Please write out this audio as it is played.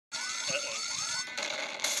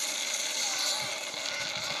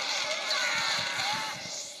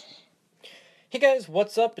Hey guys,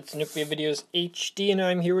 what's up? It's NuclearVideosHD and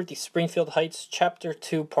I'm here with the Springfield Heights Chapter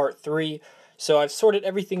 2 Part 3. So I've sorted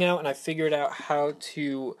everything out and I figured out how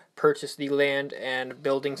to purchase the land and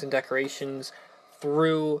buildings and decorations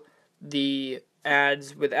through the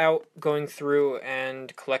ads without going through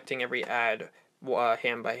and collecting every ad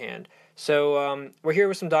hand by hand. So we're here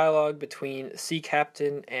with some dialogue between Sea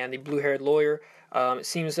Captain and the blue-haired lawyer. It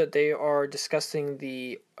seems that they are discussing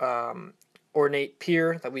the ornate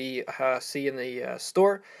pier that we see in the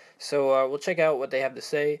store. So we'll check out what they have to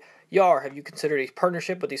say. Yar, have you considered a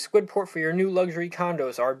partnership with the Squidport for your new luxury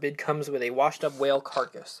condos? Our bid comes with a washed-up whale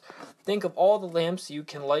carcass. Think of all the lamps you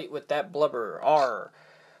can light with that blubber. Arr.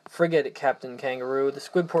 Forget it, Captain Kangaroo. The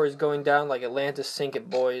Squidport is going down like Atlantis sink it,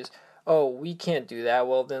 boys. Oh, we can't do that.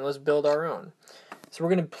 Well, then let's build our own. So we're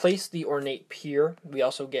going to place the ornate pier. We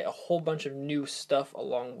also get a whole bunch of new stuff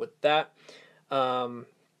along with that. Let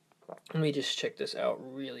me just check this out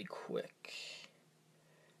really quick.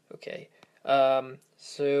 Okay.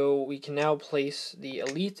 So we can now place the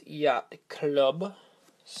Elite Yacht Club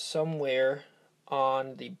somewhere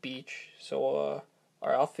on the beach. So,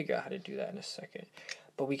 alright, I'll figure out how to do that in a second.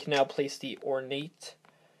 But we can now place the ornate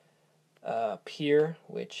pier,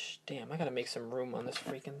 which, damn, I gotta make some room on this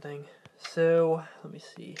freaking thing. So, let me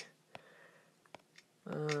see.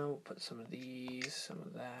 We'll put some of these, some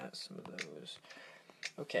of that, some of those.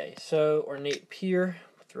 Okay, so ornate pier,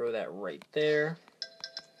 throw that right there.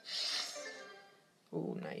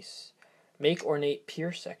 Ooh, nice. Make ornate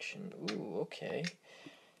pier section. Ooh, okay.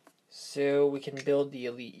 So we can build the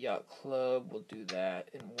Elite Yacht Club. We'll do that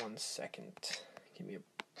in 1 second. Give me a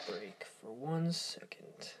break for 1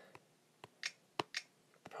 second.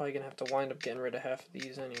 Probably gonna have to wind up getting rid of half of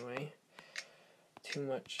these anyway. Too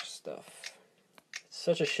much stuff. It's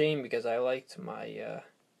such a shame because I liked my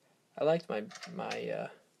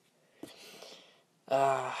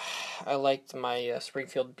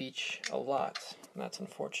Springfield beach a lot. And that's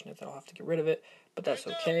unfortunate that I'll have to get rid of it, but that's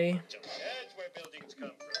okay.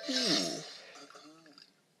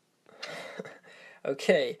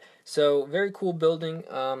 Okay, so very cool building.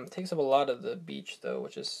 Takes up a lot of the beach though,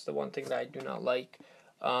 which is the one thing that I do not like.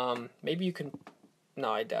 Maybe you can.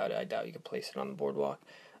 No, I doubt it. I doubt you can place it on the boardwalk.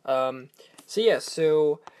 So yeah,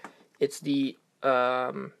 so it's the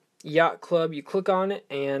Yacht Club. You click on it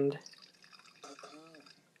and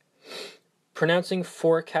pronouncing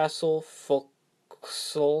forecastle, forecastle.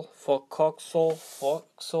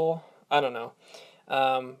 I don't know.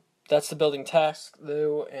 That's the building task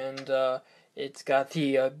though, and it's got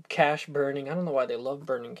the cash burning. I don't know why they love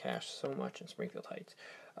burning cash so much in Springfield Heights.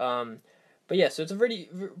 But yeah, so it's a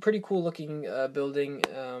pretty cool looking building.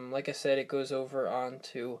 Like I said, it goes over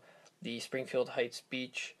onto the Springfield Heights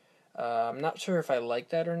beach. I'm not sure if I like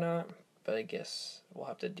that or not, but I guess we'll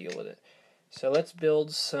have to deal with it. So let's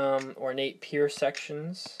build some ornate pier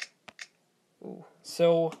sections. Ooh.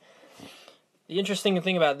 So the interesting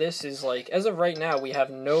thing about this is, like, as of right now, we have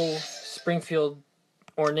no Springfield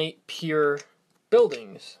ornate pier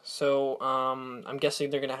buildings. So I'm guessing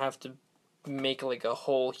they're gonna have to make like a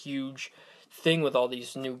whole huge thing with all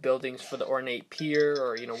these new buildings for the ornate pier,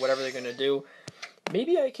 or whatever they're gonna do.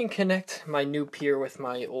 Maybe I can connect my new pier with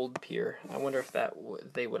my old pier. I wonder if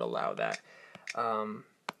they would allow that.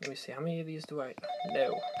 Let me see. How many of these do I?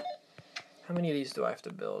 No. How many of these do I have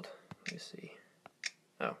to build? Let me see.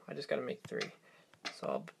 Oh, I just got to make 3. So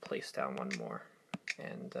I'll place down 1 more,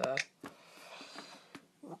 and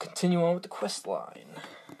we'll continue on with the quest line.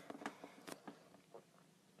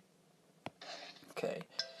 Okay.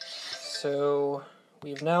 So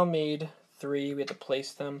we've now made 3. We have to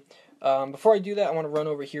place them. Before I do that, I want to run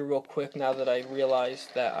over here real quick now that I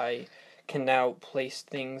realized that I can now place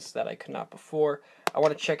things that I could not before. I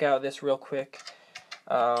want to check out this real quick.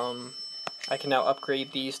 I can now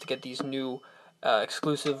upgrade these to get these new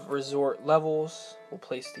exclusive resort levels. We'll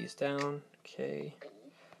place these down. Okay.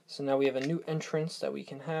 So now we have a new entrance that we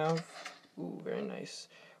can have. Ooh, very nice.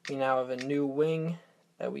 We now have a new wing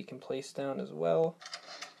that we can place down as well.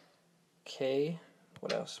 Okay.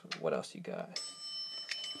 What else? What else you got?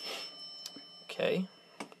 Okay.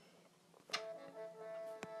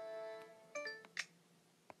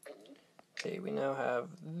 Okay, we now have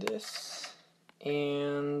this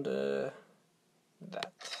and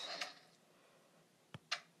that.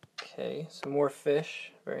 Okay, some more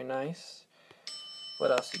fish. Very nice. What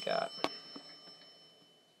else you got?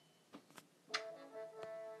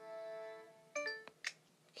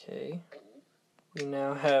 Okay. We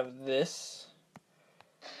now have this,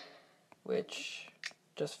 which,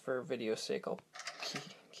 just for video's sake, I'll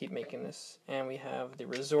keep making this. And we have the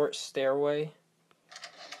resort stairway.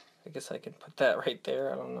 I guess I can put that right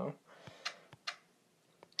there. I don't know.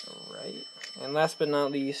 Alright. And last but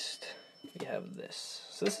not least, we have this.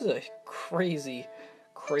 So this is a crazy,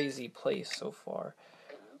 crazy place so far.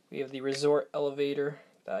 We have the resort elevator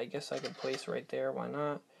that I guess I could place right there. Why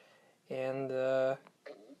not? And the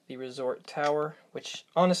resort tower, which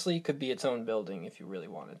honestly could be its own building if you really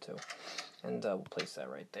wanted to. And we'll place that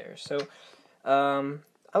right there. So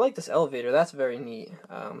I like this elevator. That's very neat.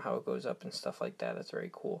 How it goes up and stuff like that. That's very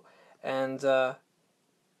cool. And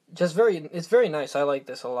it's very nice. I like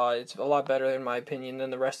this a lot. It's a lot better in my opinion than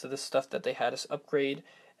the rest of the stuff that they had us upgrade.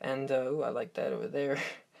 And ooh, I like that over there.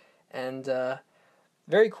 And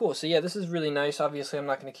very cool. So yeah, this is really nice. Obviously, I'm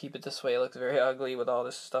not going to keep it this way. It looks very ugly with all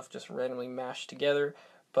this stuff just randomly mashed together.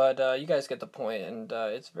 But you guys get the point, and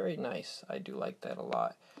it's very nice. I do like that a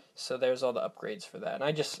lot. So there's all the upgrades for that. And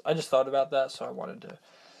I just thought about that, so I wanted to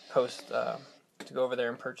post to go over there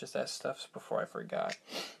and purchase that stuff before I forgot.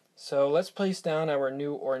 So let's place down our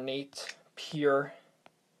new ornate pier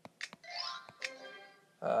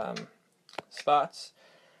spots.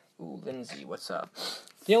 Ooh, Lindsay, what's up?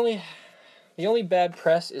 The only bad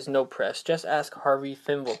press is no press. Just ask Harvey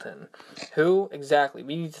Fimbleton. Who? Exactly.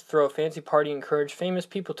 We need to throw a fancy party and encourage famous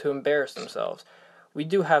people to embarrass themselves. We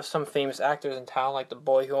do have some famous actors in town, like the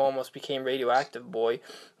boy who almost became Radioactive Boy.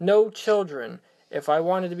 No children. If I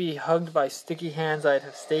wanted to be hugged by sticky hands, I'd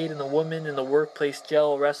have stayed in the Women in the Workplace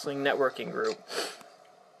Jello Wrestling Networking Group.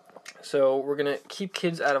 So we're going to keep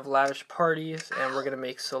kids out of lavish parties, and we're going to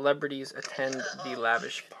make celebrities attend the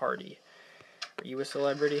lavish party. Are you a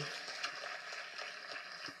celebrity?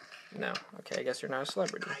 No. Okay, I guess you're not a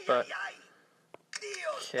celebrity, but...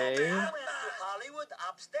 Okay.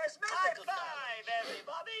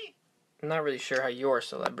 I'm not really sure how you're a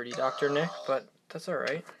celebrity, Dr. Nick, but that's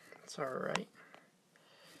alright. That's alright.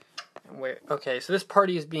 Okay, so this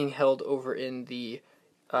party is being held over in the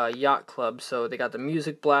yacht club, so they got the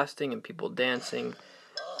music blasting and people dancing.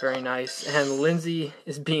 Very nice. And Lindsay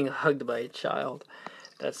is being hugged by a child.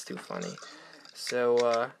 That's too funny.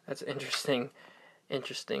 So, that's interesting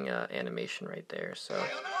animation right there. So,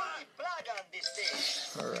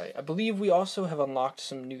 alright, I believe we also have unlocked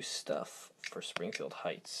some new stuff for Springfield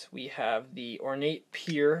Heights. We have the ornate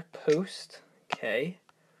pier post. Okay,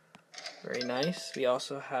 very nice. We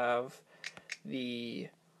also have the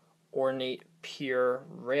ornate pier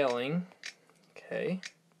railing. Okay,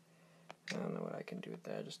 I don't know what I can do with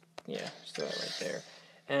that. Just throw that right there.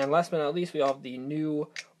 And last but not least, we have the new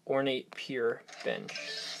ornate pier bench.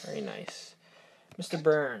 Very nice. Mr.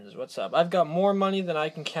 Burns, what's up? I've got more money than I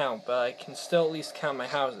can count, but I can still at least count my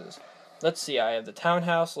houses. Let's see, I have the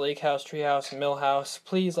townhouse, lake house, tree house, mill house.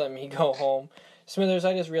 Please let me go home. Smithers,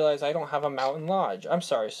 I just realized I don't have a mountain lodge. I'm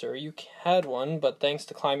sorry, sir. You had one, but thanks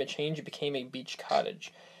to climate change, it became a beach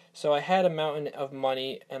cottage. So I had a mountain of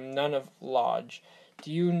money and none of lodge.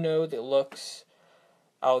 Do you know the looks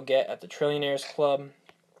I'll get at the Trillionaires Club?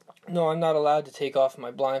 No, I'm not allowed to take off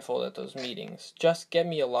my blindfold at those meetings. Just get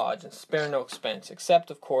me a lodge and spare no expense,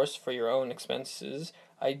 except, of course, for your own expenses.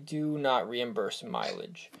 I do not reimburse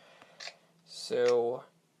mileage. So,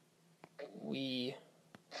 we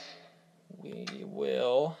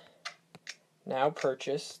will now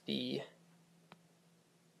purchase the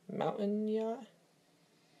mountain yacht.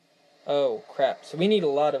 Oh, crap. So we need a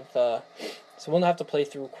lot of, so we'll have to play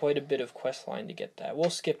through quite a bit of questline to get that.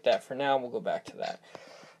 We'll skip that for now, and we'll go back to that.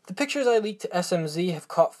 The pictures I leaked to SMZ have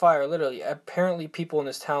caught fire, literally. Apparently people in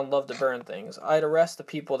this town love to burn things. I'd arrest the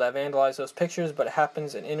people that vandalized those pictures, but it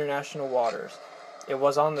happens in international waters. It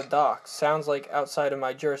was on the docks. Sounds like outside of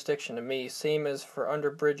my jurisdiction to me, same as for under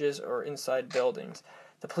bridges or inside buildings.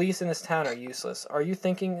 The police in this town are useless. Are you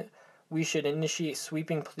thinking we should initiate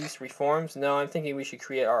sweeping police reforms? No, I'm thinking we should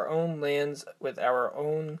create our own lands with our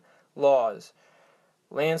own laws.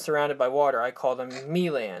 Lands surrounded by water, I call them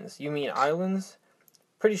me-lands. You mean islands?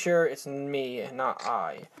 Pretty sure it's me, not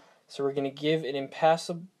I. So we're going to give an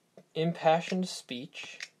impassioned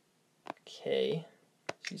speech. Okay.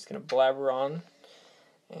 She's going to blabber on.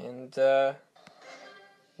 And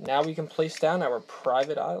now we can place down our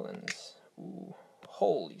private islands. Ooh,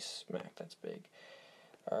 holy smack, that's big.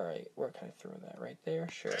 Alright, where can I throw that? Right there?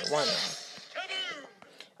 Sure, why not?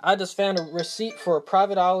 I just found a receipt for a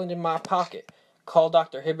private island in my pocket. Call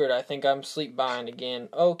Dr. Hibbert, I think I'm sleep behind again.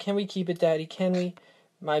 Oh, can we keep it, Daddy? Can we?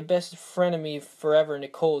 My best frenemy forever,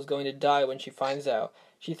 Nicole, is going to die when she finds out.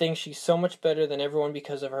 She thinks she's so much better than everyone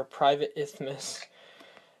because of her private isthmus.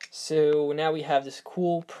 So now we have this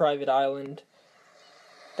cool private island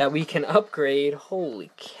that we can upgrade.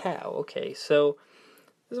 Holy cow. Okay, so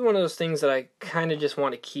this is one of those things that I kind of just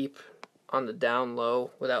want to keep on the down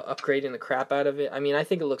low without upgrading the crap out of it. I mean, I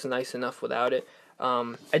think it looks nice enough without it.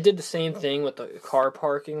 I did the same thing with the car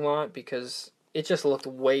parking lot because it just looked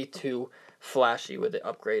way too flashy with it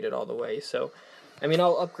upgraded all the way. So, I mean,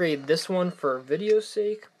 I'll upgrade this one for video's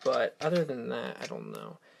sake, but other than that, I don't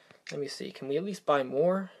know. Let me see. Can we at least buy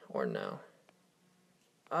more or no?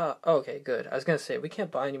 Okay, good. I was going to say, we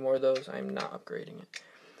can't buy any more of those. I'm not upgrading it.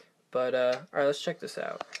 But, alright, let's check this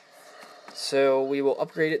out. So, we will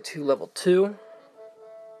upgrade it to level 2.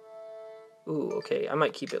 Ooh, okay. I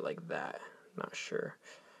might keep it like that. Not sure.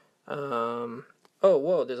 Oh,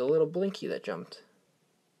 whoa, there's a little Blinky that jumped.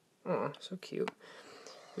 Oh, so cute.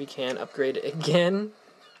 We can upgrade it again.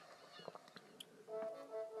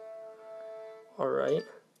 Alright.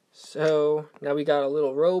 So, now we got a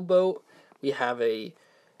little rowboat. We have a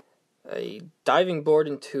diving board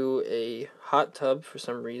into a hot tub for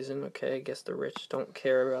some reason. Okay, I guess the rich don't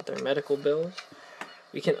care about their medical bills.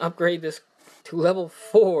 We can upgrade this to level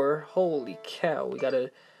 4. Holy cow. We got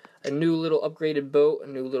a new little upgraded boat, a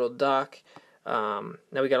new little dock. Now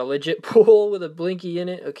we got a legit pool with a Blinky in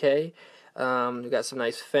it, okay. We got some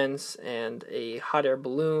nice fence and a hot air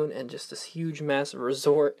balloon and just this huge massive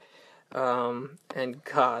resort. And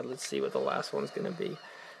God, let's see what the last one's gonna be.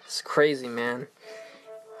 It's crazy, man.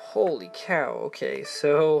 Holy cow. Okay,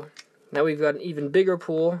 so now we've got an even bigger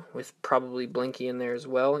pool with probably Blinky in there as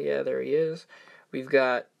well. Yeah, there he is. We've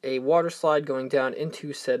got a water slide going down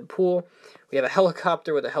into said pool. We have a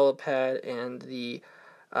helicopter with a helipad and the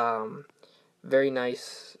very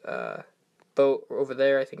nice boat over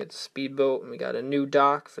there. I think it's a speedboat, and we got a new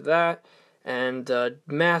dock for that. And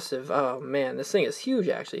massive, oh man, this thing is huge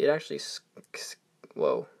actually. It actually,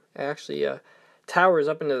 whoa, it actually towers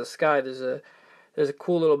up into the sky. There's a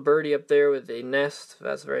cool little birdie up there with a nest.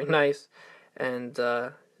 That's very nice. And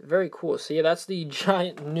very cool. So yeah, that's the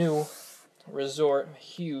giant new resort.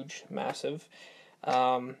 Huge, massive.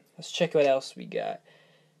 Let's check what else we got.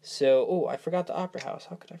 So, oh, I forgot the opera house.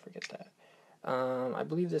 How could I forget that? I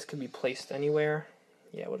believe this could be placed anywhere.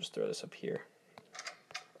 Yeah, we'll just throw this up here.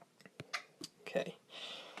 Okay.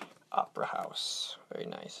 Opera house. Very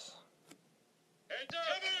nice.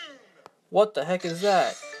 What the heck is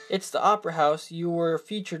that? It's the opera house. You were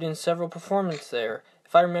featured in several performances there.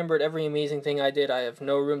 If I remembered every amazing thing I did, I have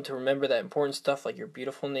no room to remember that important stuff like your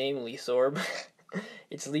beautiful name, Lee Sorb.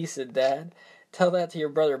 It's Lisa, Dad. Tell that to your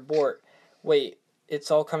brother, Bort. Wait,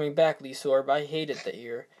 it's all coming back, Lee Sorb. I hated the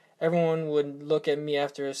ear. Everyone would look at me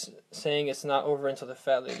after saying it's not over until the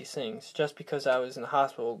fat lady sings, just because I was in a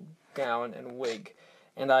hospital gown and wig,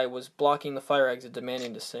 and I was blocking the fire exit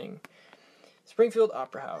demanding to sing. Springfield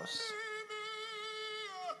Opera House.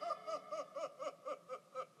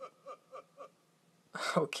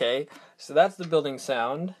 Okay, so that's the building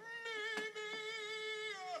sound.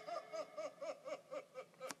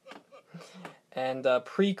 And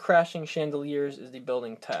pre-crashing chandeliers is the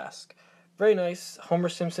building task. Very nice. Homer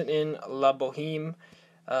Simpson in La Boheme,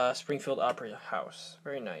 Springfield Opera House.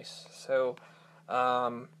 Very nice. So,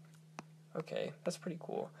 okay, that's pretty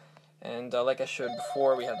cool. And like I showed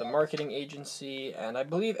before, we have the marketing agency, and I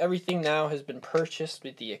believe everything now has been purchased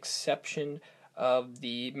with the exception of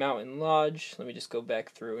the Mountain Lodge. Let me just go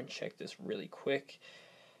back through and check this really quick.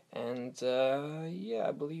 And yeah,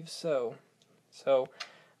 I believe so. So,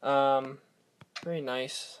 very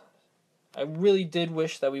nice. I really did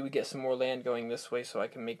wish that we would get some more land going this way so I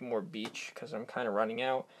can make more beach, because I'm kind of running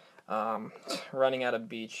out. Running out of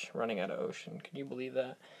beach, running out of ocean. Can you believe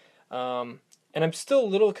that? And I'm still a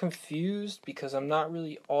little confused because I'm not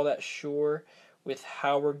really all that sure with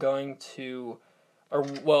how we're going to, or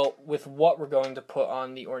well, with what we're going to put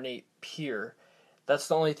on the ornate pier. That's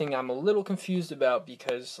the only thing I'm a little confused about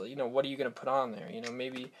because, you know, what are you going to put on there? You know,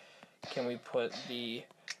 maybe can we put the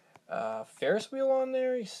Ferris wheel on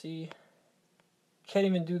there? You see, can't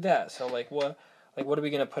even do that. So like what are we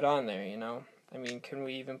going to put on there, you know? I mean, can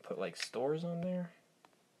we even put like stores on there?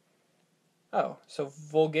 Oh, so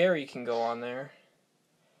Vulgari can go on there,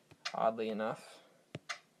 oddly enough.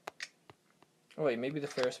 Oh wait, maybe the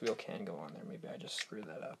Ferris wheel can go on there. Maybe I just screwed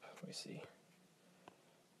that up. Let me see.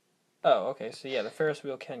 Oh, okay, so yeah, the Ferris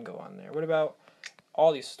wheel can go on there. What about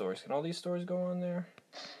all these stores? Can all these stores go on there?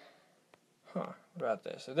 Huh, what about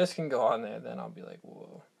this? If this can go on there, then I'll be like,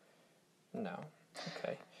 whoa. No.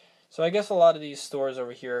 Okay. So I guess a lot of these stores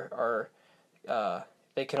over here are,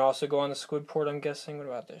 they can also go on the Squidport, I'm guessing. What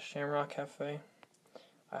about this? Shamrock Cafe?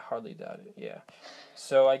 I hardly doubt it, yeah.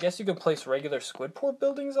 So I guess you could place regular Squidport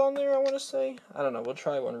buildings on there, I want to say. I don't know, we'll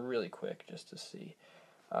try one really quick just to see.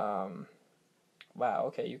 Wow,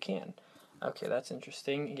 okay, you can. Okay, that's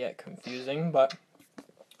interesting, yet confusing, but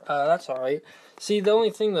that's alright. See, the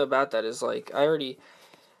only thing about that is, like,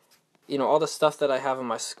 you know, all the stuff that I have on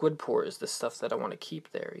my squid port is the stuff that I want to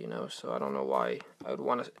keep there, you know, so I don't know why I would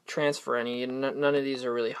want to transfer any. None of these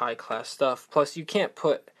are really high-class stuff. Plus, you can't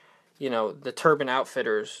put, you know, the turbine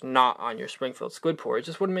outfitters not on your Springfield squid port. It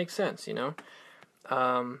just wouldn't make sense, you know.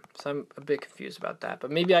 So I'm a bit confused about that.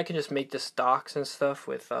 But maybe I can just make this docks and stuff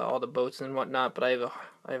with all the boats and whatnot. But I have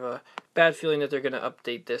a bad feeling that they're going to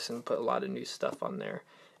update this and put a lot of new stuff on there.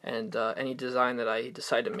 And any design that I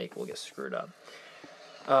decide to make will get screwed up.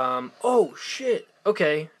 Oh, shit.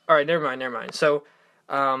 Okay. Alright, never mind. So,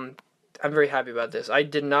 I'm very happy about this. I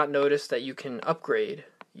did not notice that you can upgrade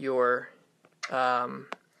your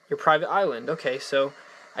private island. Okay, so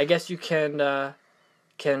I guess you can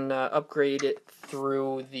upgrade it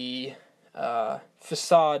through the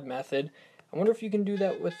facade method. I wonder if you can do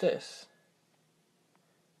that with this.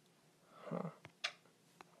 Huh.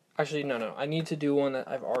 Actually, no. I need to do one that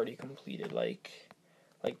I've already completed, like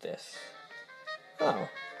this. Oh.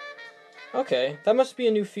 Okay, that must be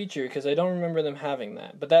a new feature because I don't remember them having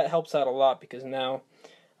that. But that helps out a lot because now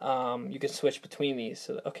you can switch between these.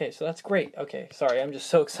 So so that's great. Okay, sorry, I'm just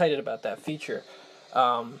so excited about that feature.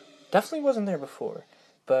 Definitely wasn't there before.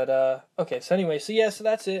 But, okay, so anyway, so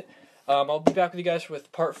that's it. I'll be back with you guys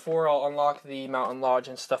with part 4. I'll unlock the mountain lodge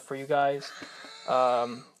and stuff for you guys.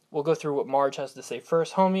 We'll go through what Marge has to say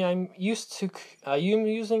first. Homie, I'm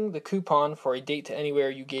using the coupon for a date to anywhere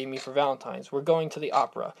you gave me for Valentine's. We're going to the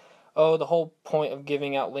opera. Oh, the whole point of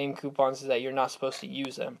giving out lame coupons is that you're not supposed to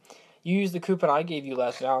use them. You used the coupon I gave you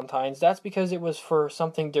last Valentine's. That's because it was for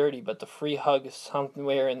something dirty, but the free hug is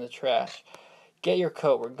somewhere in the trash. Get your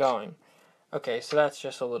coat, we're going. Okay, so that's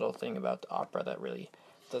just a little thing about the opera that really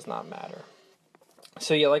does not matter.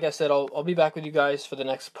 So yeah, like I said, I'll be back with you guys for the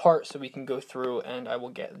next part so we can go through and I will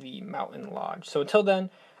get the mountain lodge. So until then,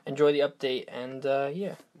 enjoy the update and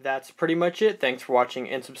yeah. That's pretty much it. Thanks for watching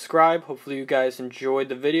and subscribe. Hopefully you guys enjoyed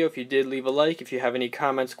the video. If you did, leave a like. If you have any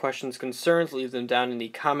comments, questions, concerns, leave them down in the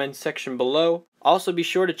comments section below. Also be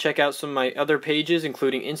sure to check out some of my other pages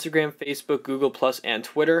including Instagram, Facebook, Google+, and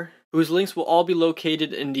Twitter, whose links will all be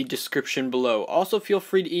located in the description below. Also feel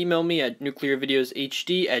free to email me at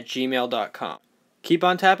nuclearvideoshd@gmail.com. Keep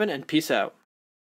on tapping and peace out.